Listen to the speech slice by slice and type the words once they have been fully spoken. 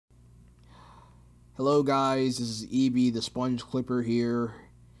Hello guys, this is EB the Sponge Clipper here.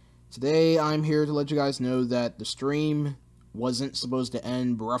 Today I'm here to let you guys know that the stream wasn't supposed to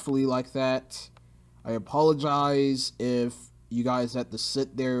end roughly like that. I apologize if you guys had to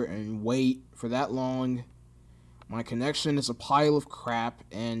sit there and wait for that long. My connection is a pile of crap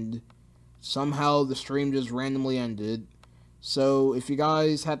and somehow the stream just randomly ended. So if you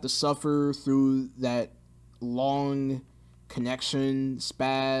guys had to suffer through that long connection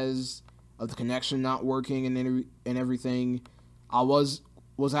spaz of the connection not working and everything, I was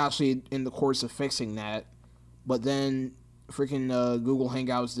actually in the course of fixing that, but then freaking Google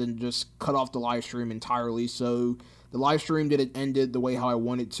Hangouts didn't just cut off the live stream entirely, so the live stream didn't ended the way how I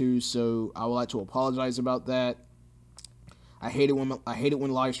wanted to. So I would like to apologize about that. I hate it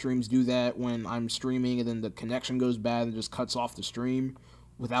when live streams do that, when I'm streaming and then the connection goes bad and just cuts off the stream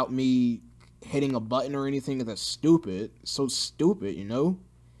without me hitting a button or anything. That's stupid. So stupid, you know?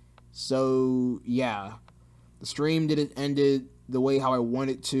 So yeah, the stream didn't ended the way how I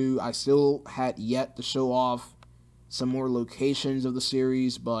wanted to. I still had yet to show off some more locations of the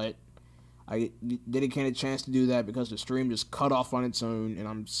series, but I didn't get a chance to do that because the stream just cut off on its own, and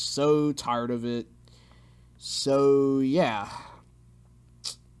I'm so tired of it. So yeah,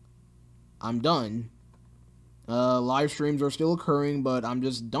 I'm done. Live streams are still occurring, but I'm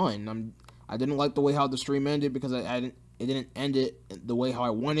just done. I didn't like the way how the stream ended because it didn't end it the way how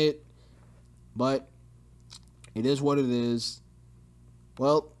I wanted, but it is what it is.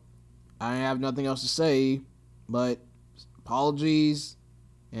 Well, I have nothing else to say, but apologies,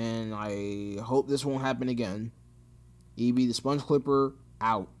 and I hope this won't happen again. EB the Sponge Clipper,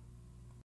 out.